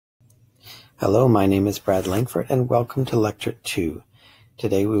Hello, my name is Brad Langford and welcome to Lecture 2.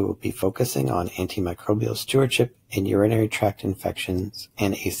 Today we will be focusing on antimicrobial stewardship in urinary tract infections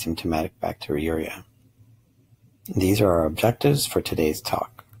and asymptomatic bacteriuria. These are our objectives for today's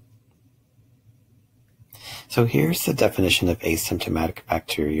talk. So here's the definition of asymptomatic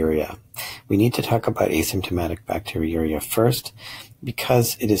bacteriuria. We need to talk about asymptomatic bacteriuria first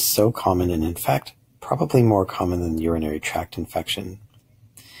because it is so common and in fact probably more common than urinary tract infection.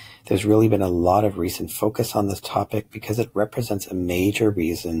 There's really been a lot of recent focus on this topic because it represents a major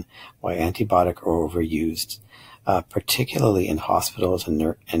reason why antibiotics are overused, particularly in hospitals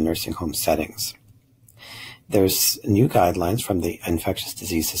and nursing home settings. There's new guidelines from the Infectious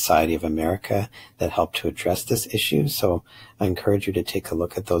Disease Society of America that help to address this issue, so I encourage you to take a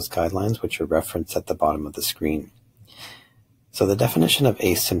look at those guidelines, which are referenced at the bottom of the screen. So the definition of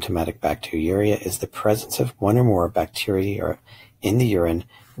asymptomatic bacteriuria is the presence of one or more bacteria in the urine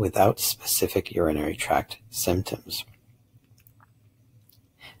without specific urinary tract symptoms.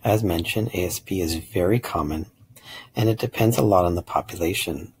 As mentioned, ASP is very common and it depends a lot on the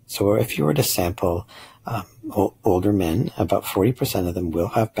population. So if you were to sample older men, about 40% of them will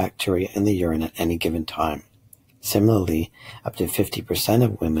have bacteria in the urine at any given time. Similarly, up to 50%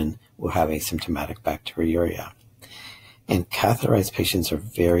 of women will have asymptomatic bacteriuria. And catheterized patients are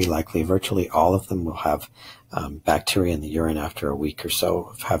very likely, virtually all of them will have bacteria in the urine after a week or so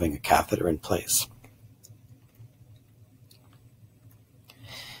of having a catheter in place.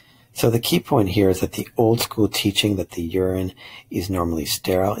 So the key point here is that the old school teaching that the urine is normally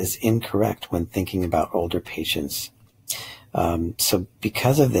sterile is incorrect when thinking about older patients. So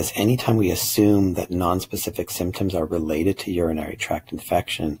because of this, anytime we assume that nonspecific symptoms are related to urinary tract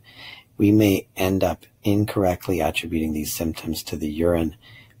infection, we may end up incorrectly attributing these symptoms to the urine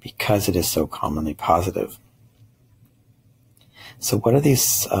because it is so commonly positive. So what are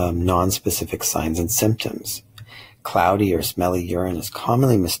these non-specific signs and symptoms? Cloudy or smelly urine is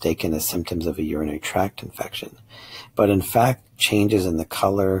commonly mistaken as symptoms of a urinary tract infection, but in fact, changes in the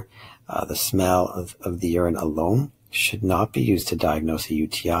color, the smell of the urine alone should not be used to diagnose a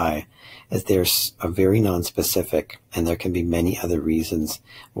UTI, as they're very non-specific, and there can be many other reasons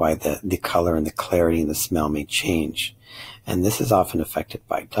why the color and the clarity and the smell may change. And this is often affected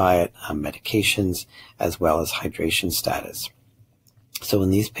by diet, medications, as well as hydration status. So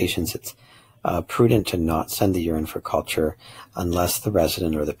in these patients, it's prudent to not send the urine for culture unless the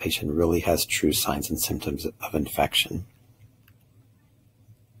resident or the patient really has true signs and symptoms of infection.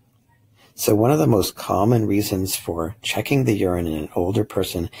 So one of the most common reasons for checking the urine in an older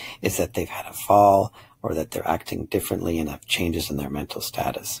person is that they've had a fall or that they're acting differently and have changes in their mental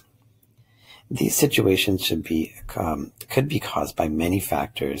status. These situations could be caused by many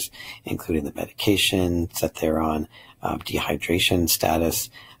factors, including the medications that they're on, dehydration status,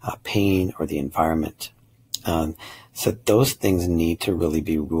 pain, or the environment. So those things need to really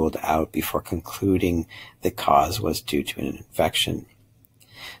be ruled out before concluding the cause was due to an infection.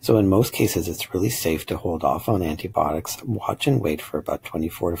 So in most cases, it's really safe to hold off on antibiotics, watch and wait for about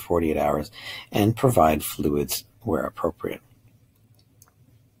 24 to 48 hours, and provide fluids where appropriate.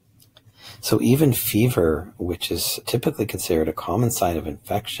 So even fever, which is typically considered a common sign of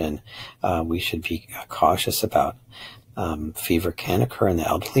infection, we should be cautious about. Fever can occur in the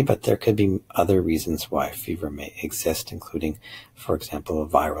elderly, but there could be other reasons why fever may exist, including, for example, a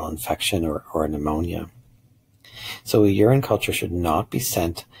viral infection or pneumonia. So a urine culture should not be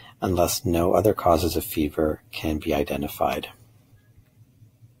sent unless no other causes of fever can be identified.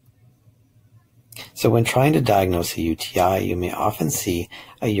 So when trying to diagnose a UTI, you may often see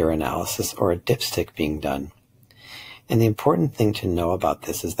a urinalysis or a dipstick being done. And the important thing to know about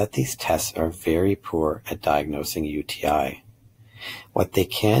this is that these tests are very poor at diagnosing a UTI. What they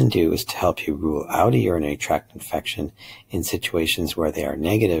can do is to help you rule out a urinary tract infection in situations where they are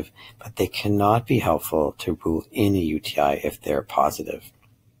negative, but they cannot be helpful to rule in a UTI if they're positive.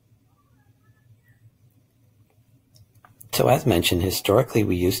 So as mentioned, historically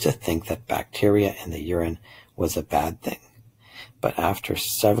we used to think that bacteria in the urine was a bad thing. But after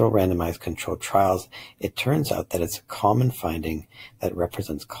several randomized controlled trials, it turns out that it's a common finding that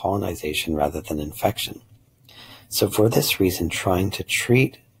represents colonization rather than infection. So for this reason, trying to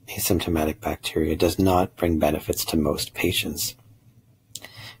treat asymptomatic bacteria does not bring benefits to most patients,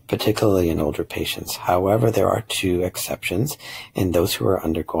 particularly in older patients. However, there are two exceptions, in those who are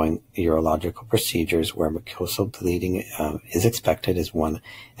undergoing urological procedures where mucosal bleeding is expected is one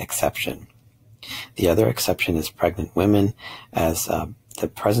exception. The other exception is pregnant women, as the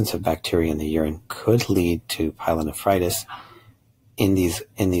presence of bacteria in the urine could lead to pyelonephritis in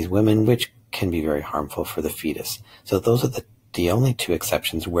these women, which can be very harmful for the fetus. So those are the the only two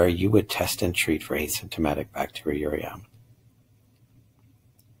exceptions where you would test and treat for asymptomatic bacteriuria.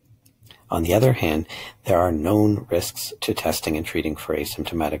 On the other hand, there are known risks to testing and treating for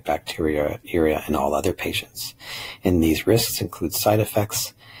asymptomatic bacteriuria in all other patients. And these risks include side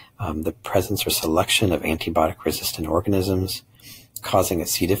effects, the presence or selection of antibiotic-resistant organisms, causing a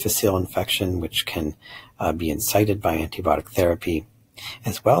C. difficile infection, which can be incited by antibiotic therapy,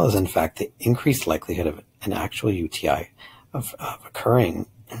 as well as, in fact, the increased likelihood of an actual UTI of occurring.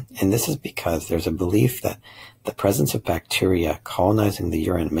 And this is because there's a belief that the presence of bacteria colonizing the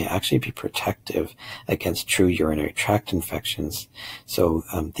urine may actually be protective against true urinary tract infections. So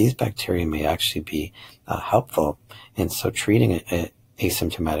these bacteria may actually be helpful. And so treating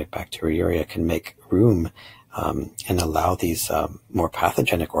asymptomatic bacteriuria can make room and allow these more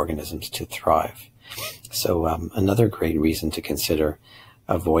pathogenic organisms to thrive. So another great reason to consider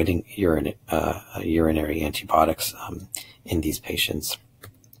avoiding urinary antibiotics in these patients.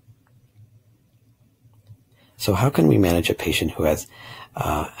 So how can we manage a patient who has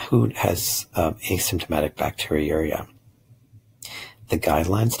asymptomatic bacteriuria? The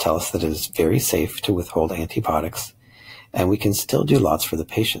guidelines tell us that it is very safe to withhold antibiotics, and we can still do lots for the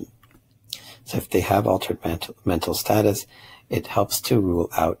patient. So if they have altered mental status, it helps to rule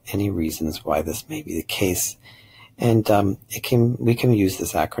out any reasons why this may be the case. And we can use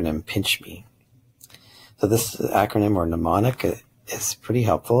this acronym, PINCH ME. So this acronym, or mnemonic, is pretty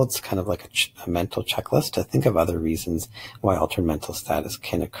helpful. It's kind of like a mental checklist to think of other reasons why altered mental status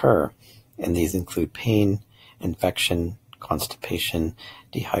can occur. And these include pain, infection, constipation,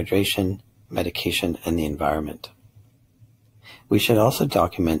 dehydration, medication, and the environment. We should also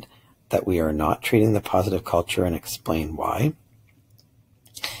document that we are not treating the positive culture and explain why.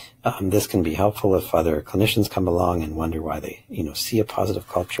 This can be helpful if other clinicians come along and wonder why they, see a positive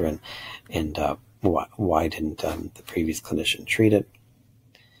culture and why didn't the previous clinician treat it.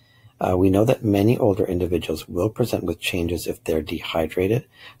 We know that many older individuals will present with changes if they're dehydrated,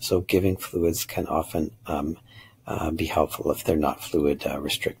 so giving fluids can often be helpful if they're not fluid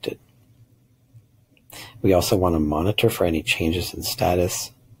restricted. We also want to monitor for any changes in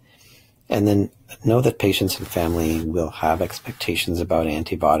status, and then know that patients and family will have expectations about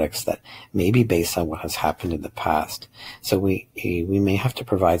antibiotics that may be based on what has happened in the past. So we may have to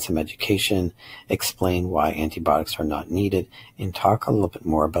provide some education, explain why antibiotics are not needed, and talk a little bit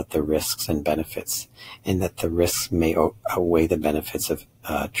more about the risks and benefits, and that the risks may outweigh the benefits of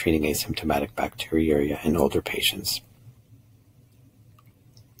treating asymptomatic bacteriuria in older patients.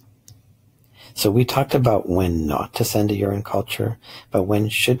 So we talked about when not to send a urine culture, but when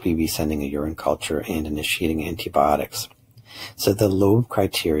should we be sending a urine culture and initiating antibiotics? So the Loeb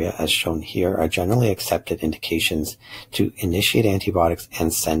criteria, as shown here, are generally accepted indications to initiate antibiotics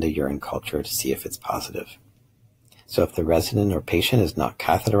and send a urine culture to see if it's positive. So if the resident or patient is not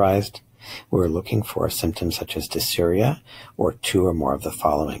catheterized, we're looking for symptoms such as dysuria or two or more of the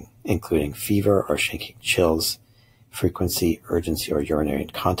following, including fever or shaking chills, frequency, urgency, or urinary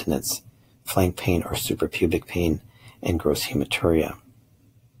incontinence, flank pain or suprapubic pain, and gross hematuria.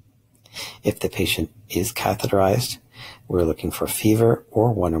 If the patient is catheterized, we're looking for fever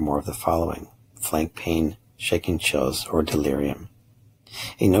or one or more of the following, flank pain, shaking chills, or delirium.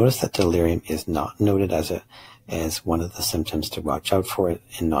 And notice that delirium is not noted as one of the symptoms to watch out for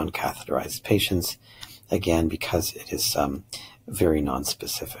in non-catheterized patients, again, because it is very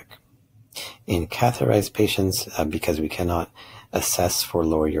non-specific. In catheterized patients, because we cannot assess for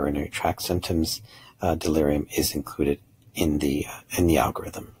lower urinary tract symptoms, delirium is included in the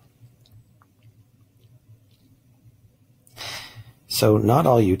algorithm. So not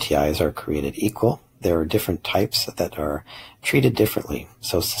all UTIs are created equal. There are different types that are treated differently.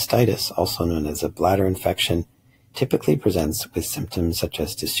 So cystitis, also known as a bladder infection, typically presents with symptoms such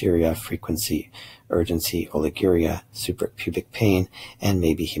as dysuria, frequency, urgency, oliguria, suprapubic pain, and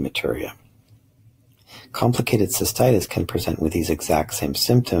maybe hematuria. Complicated cystitis can present with these exact same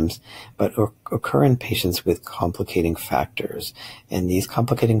symptoms, but occur in patients with complicating factors. And these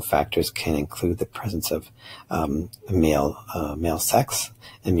complicating factors can include the presence of male sex,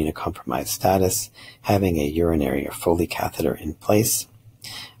 immunocompromised status, having a urinary or Foley catheter in place,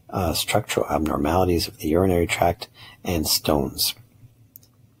 structural abnormalities of the urinary tract, and stones.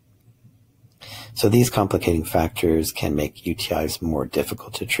 So these complicating factors can make UTIs more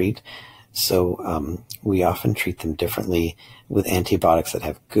difficult to treat. So we often treat them differently with antibiotics that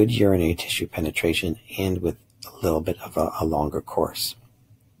have good urinary tissue penetration and with a little bit of a longer course.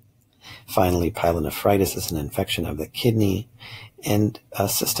 Finally, pyelonephritis is an infection of the kidney, and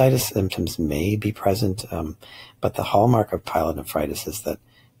cystitis symptoms may be present, but the hallmark of pyelonephritis is that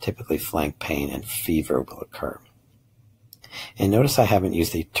typically flank pain and fever will occur. And notice I haven't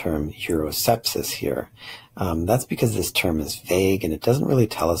used the term urosepsis here. That's because this term is vague and it doesn't really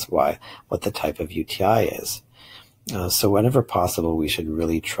tell us what the type of UTI is. So whenever possible, we should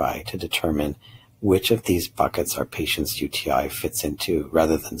really try to determine which of these buckets our patient's UTI fits into,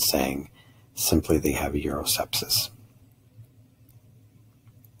 rather than saying simply they have urosepsis.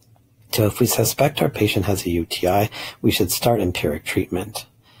 So if we suspect our patient has a UTI, we should start empiric treatment.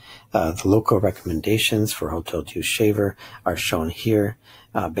 The local recommendations for hotel-use shaver are shown here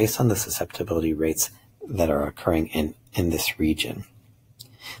based on the susceptibility rates that are occurring in this region.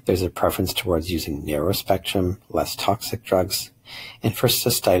 There's a preference towards using narrow spectrum, less toxic drugs. And for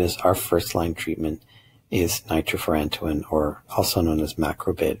cystitis, our first-line treatment is nitrofurantoin, or also known as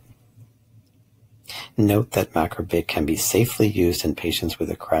macrobid. Note that macrobid can be safely used in patients with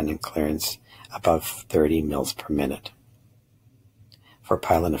a creatinine clearance above 30 mL per minute. For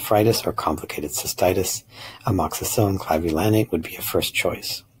pyelonephritis or complicated cystitis, amoxicillin clavulanate would be a first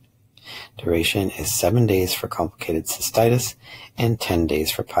choice. Duration is 7 days for complicated cystitis and 10 days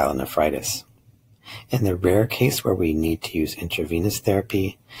for pyelonephritis. In the rare case where we need to use intravenous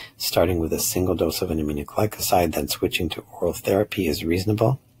therapy, starting with a single dose of an aminoglycoside, then switching to oral therapy is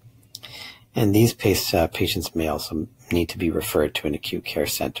reasonable. And these patients may also need to be referred to an acute care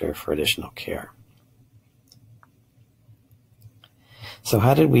center for additional care. So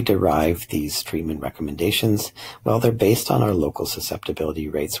how did we derive these treatment recommendations? Well, they're based on our local susceptibility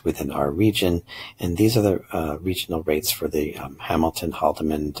rates within our region, and these are the regional rates for the Hamilton,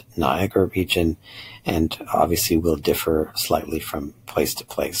 Haldeman, Niagara region, and obviously will differ slightly from place to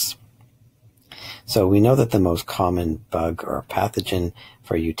place. So we know that the most common bug or pathogen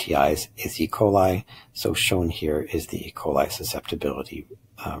for UTIs is E. coli. So shown here is the E. coli susceptibility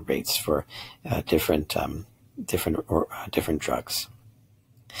rates for different drugs.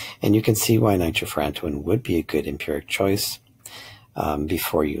 And you can see why nitrofurantoin would be a good empiric choice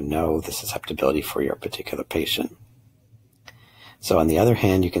before you know the susceptibility for your particular patient. So on the other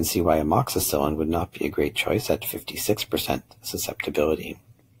hand, you can see why amoxicillin would not be a great choice at 56% susceptibility.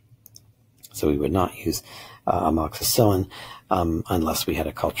 So we would not use amoxicillin unless we had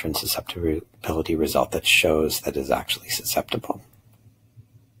a culture and susceptibility result that shows that it is actually susceptible.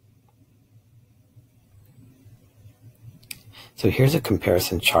 So here's a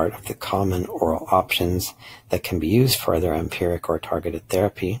comparison chart of the common oral options that can be used for either empiric or targeted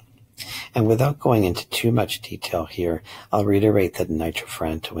therapy. And without going into too much detail here, I'll reiterate that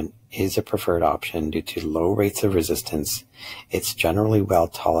nitrofurantoin is a preferred option due to low rates of resistance. It's generally well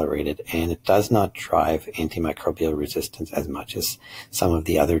tolerated, and it does not drive antimicrobial resistance as much as some of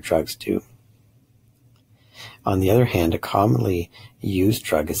the other drugs do. On the other hand, a commonly used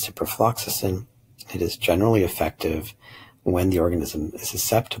drug is ciprofloxacin. It is generally effective when the organism is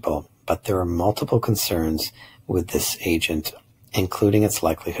susceptible, but there are multiple concerns with this agent, including its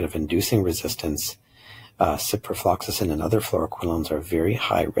likelihood of inducing resistance. Ciprofloxacin and other fluoroquinolones are very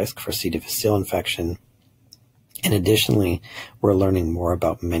high risk for C. difficile infection. And additionally, we're learning more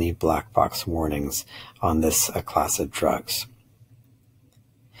about many black box warnings on this class of drugs.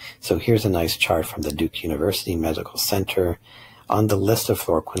 So here's a nice chart from the Duke University Medical Center on the list of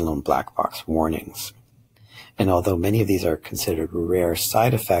fluoroquinolone black box warnings. And although many of these are considered rare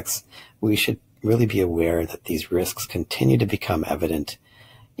side effects, we should really be aware that these risks continue to become evident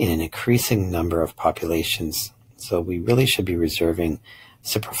in an increasing number of populations. So we really should be reserving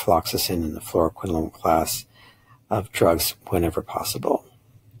ciprofloxacin in the fluoroquinolone class of drugs whenever possible.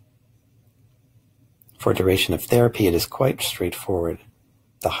 For duration of therapy, it is quite straightforward.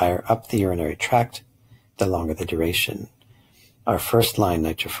 The higher up the urinary tract, the longer the duration. Our first-line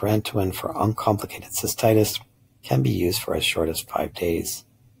nitrofurantoin for uncomplicated cystitis can be used for as short as 5 days.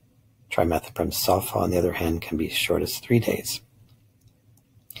 Trimethoprim sulfa, on the other hand, can be as short as 3 days.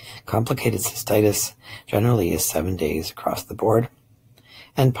 Complicated cystitis generally is 7 days across the board,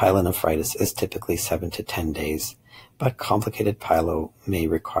 and pyelonephritis is typically 7 to 10 days, but complicated pyelo may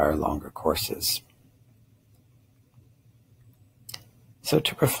require longer courses. So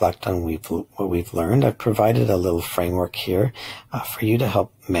to reflect on what we've learned, I've provided a little framework here for you to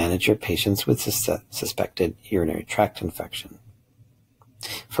help manage your patients with suspected urinary tract infection.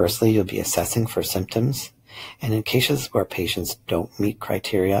 Firstly, you'll be assessing for symptoms, and in cases where patients don't meet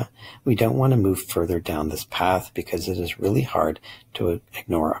criteria, we don't want to move further down this path because it is really hard to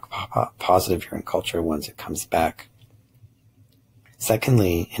ignore a positive urine culture once it comes back.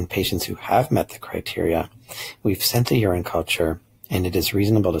 Secondly, in patients who have met the criteria, we've sent a urine culture, and it is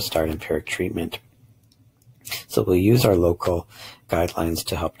reasonable to start empiric treatment. So we'll use our local guidelines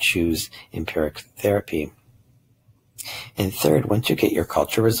to help choose empiric therapy. And third, once you get your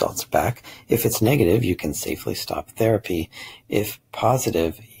culture results back, if it's negative, you can safely stop therapy. If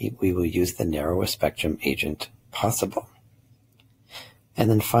positive, we will use the narrowest spectrum agent possible. And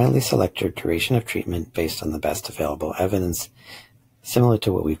then finally, select your duration of treatment based on the best available evidence, similar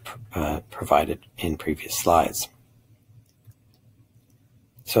to what we've provided in previous slides.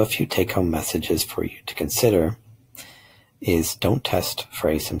 So a few take-home messages for you to consider is don't test for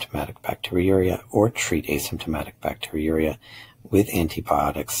asymptomatic bacteriuria or treat asymptomatic bacteriuria with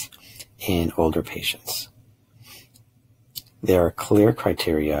antibiotics in older patients. There are clear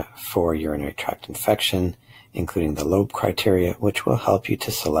criteria for urinary tract infection, including the Loeb criteria, which will help you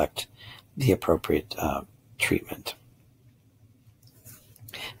to select the appropriate treatment.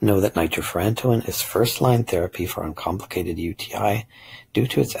 Know that nitrofurantoin is first-line therapy for uncomplicated UTI due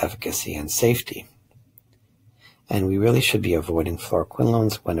to its efficacy and safety. And we really should be avoiding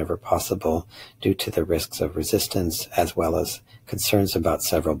fluoroquinolones whenever possible due to the risks of resistance as well as concerns about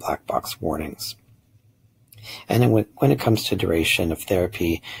several black box warnings. And when it comes to duration of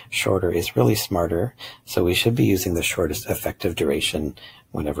therapy, shorter is really smarter, so we should be using the shortest effective duration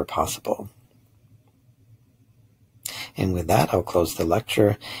whenever possible. And with that, I'll close the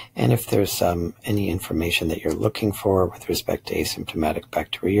lecture. And if there's any information that you're looking for with respect to asymptomatic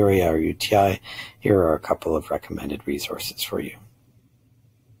bacteriuria or UTI, here are a couple of recommended resources for you.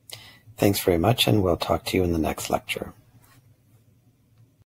 Thanks very much, and we'll talk to you in the next lecture.